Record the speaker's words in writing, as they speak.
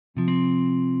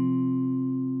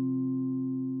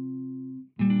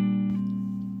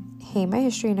Hey my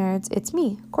history nerds, it's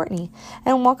me, Courtney,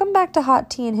 and welcome back to Hot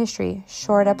Tea in History.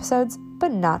 Short episodes,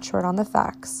 but not short on the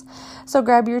facts. So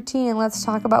grab your tea and let's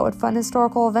talk about what fun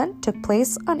historical event took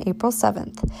place on April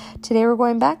 7th. Today we're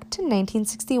going back to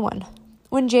 1961,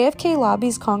 when JFK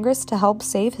lobbies Congress to help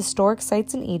save historic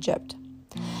sites in Egypt.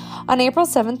 On April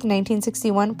 7,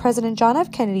 1961, President John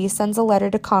F. Kennedy sends a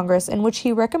letter to Congress in which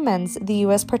he recommends the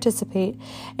U.S. participate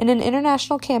in an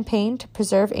international campaign to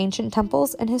preserve ancient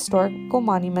temples and historical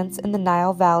monuments in the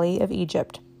Nile Valley of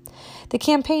Egypt. The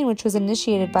campaign, which was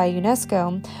initiated by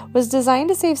UNESCO, was designed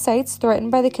to save sites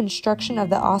threatened by the construction of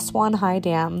the Aswan High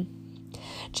Dam.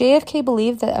 JFK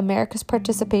believed that America's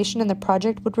participation in the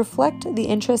project would reflect the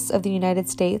interests of the United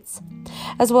States,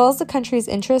 as well as the country's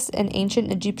interest in ancient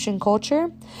Egyptian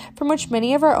culture, from which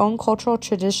many of our own cultural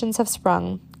traditions have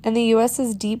sprung, and the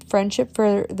U.S.'s deep friendship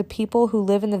for the people who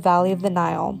live in the Valley of the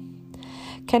Nile.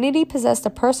 Kennedy possessed a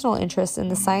personal interest in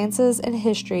the sciences and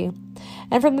history,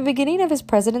 and from the beginning of his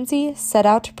presidency set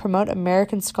out to promote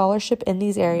American scholarship in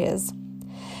these areas.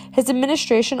 His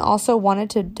administration also wanted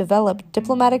to develop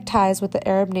diplomatic ties with the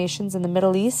Arab nations in the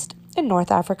Middle East and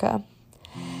North Africa.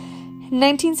 In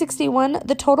 1961,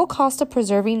 the total cost of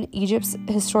preserving Egypt's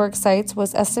historic sites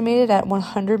was estimated at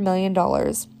 $100 million.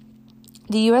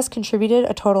 The U.S. contributed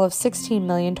a total of $16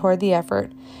 million toward the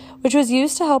effort, which was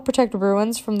used to help protect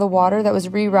ruins from the water that was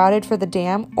rerouted for the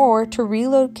dam or to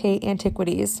relocate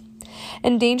antiquities.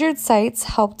 Endangered sites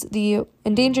helped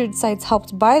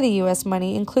by the U.S.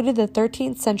 money included the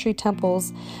 13th century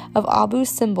temples of Abu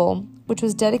Simbel, which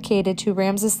was dedicated to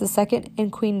Ramses II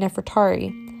and Queen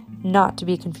Nefertari, not to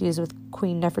be confused with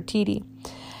Queen Nefertiti,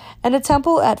 and a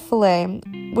temple at Philae,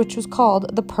 which was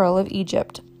called the Pearl of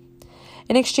Egypt.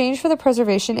 In exchange for the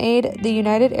preservation aid, the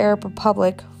United Arab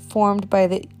Republic, formed by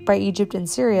Egypt and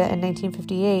Syria in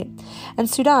 1958, and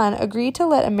Sudan agreed to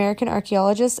let American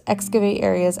archaeologists excavate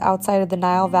areas outside of the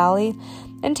Nile Valley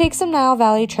and take some Nile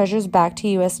Valley treasures back to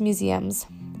U.S. museums.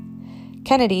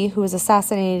 Kennedy, who was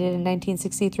assassinated in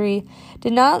 1963,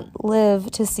 did not live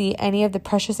to see any of the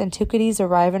precious antiquities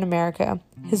arrive in America.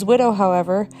 His widow,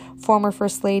 however, former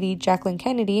First Lady Jacqueline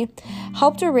Kennedy,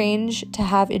 helped arrange to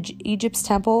have Egypt's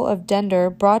Temple of Dendur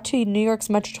brought to New York's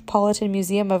Metropolitan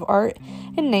Museum of Art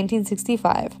in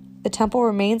 1965. The temple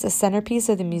remains a centerpiece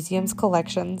of the museum's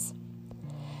collections.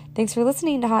 Thanks for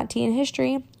listening to Hot Tea in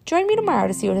History. Join me tomorrow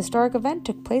to see what historic event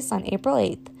took place on April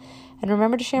 8th. And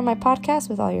remember to share my podcast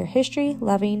with all your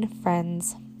history-loving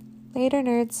friends. Later,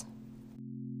 nerds.